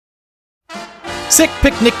Sick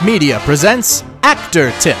Picnic Media presents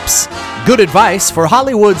Actor Tips. Good advice for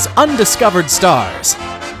Hollywood's undiscovered stars.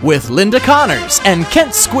 With Linda Connors and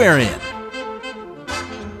Kent Squarian.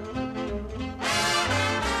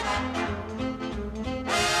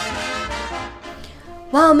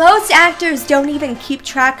 While most actors don't even keep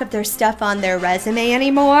track of their stuff on their resume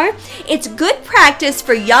anymore, it's good practice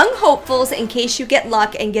for young hopefuls in case you get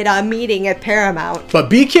luck and get a meeting at Paramount. But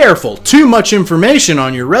be careful, too much information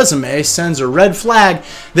on your resume sends a red flag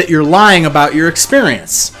that you're lying about your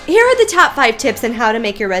experience. Here are the top 5 tips on how to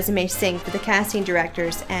make your resume sing for the casting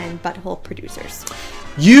directors and butthole producers.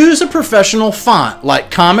 Use a professional font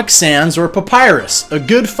like Comic Sans or Papyrus. A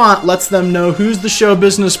good font lets them know who's the show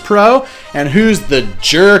business pro and who's the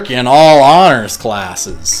jerk in all honors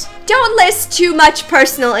classes. Don't list too much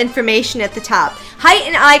personal information at the top. Height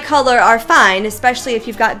and eye color are fine, especially if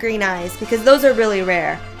you've got green eyes, because those are really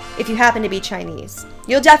rare if you happen to be Chinese.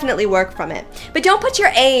 You'll definitely work from it. But don't put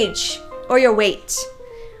your age or your weight,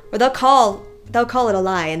 or they'll call it a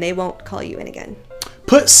lie and they won't call you in again.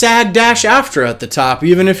 Put SAG-AFTRA at the top,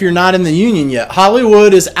 even if you're not in the union yet.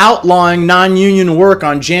 Hollywood is outlawing non-union work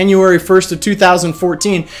on January 1st of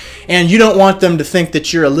 2014, and you don't want them to think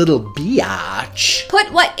that you're a little biatch.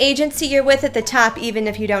 Put what agency you're with at the top, even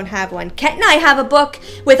if you don't have one. Kent and I have a book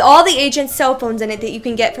with all the agents' cell phones in it that you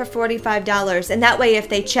can get for $45, and that way if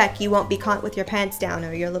they check, you won't be caught with your pants down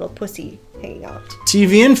or your little pussy hanging out.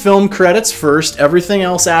 TV and film credits first, everything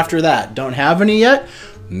else after that. Don't have any yet?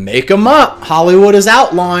 Make them up. Hollywood is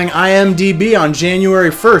outlawing IMDb on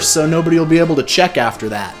January 1st, so nobody will be able to check after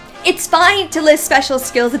that. It's fine to list special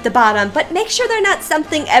skills at the bottom, but make sure they're not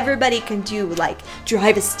something everybody can do, like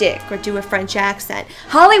drive a stick or do a French accent.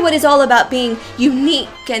 Hollywood is all about being unique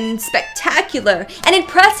and spectacular and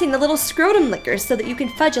impressing the little scrotum lickers so that you can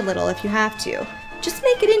fudge a little if you have to. Just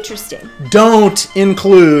make it interesting. Don't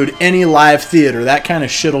include any live theater. That kind of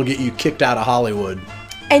shit will get you kicked out of Hollywood.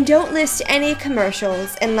 And don't list any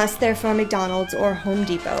commercials unless they're for McDonald's or Home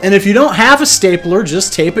Depot. And if you don't have a stapler,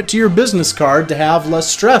 just tape it to your business card to have less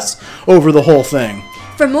stress over the whole thing.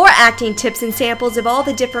 For more acting tips and samples of all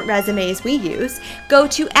the different resumes we use, go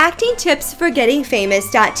to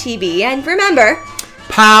actingtipsforgettingfamous.tv and remember,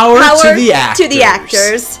 power to the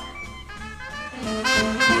actors.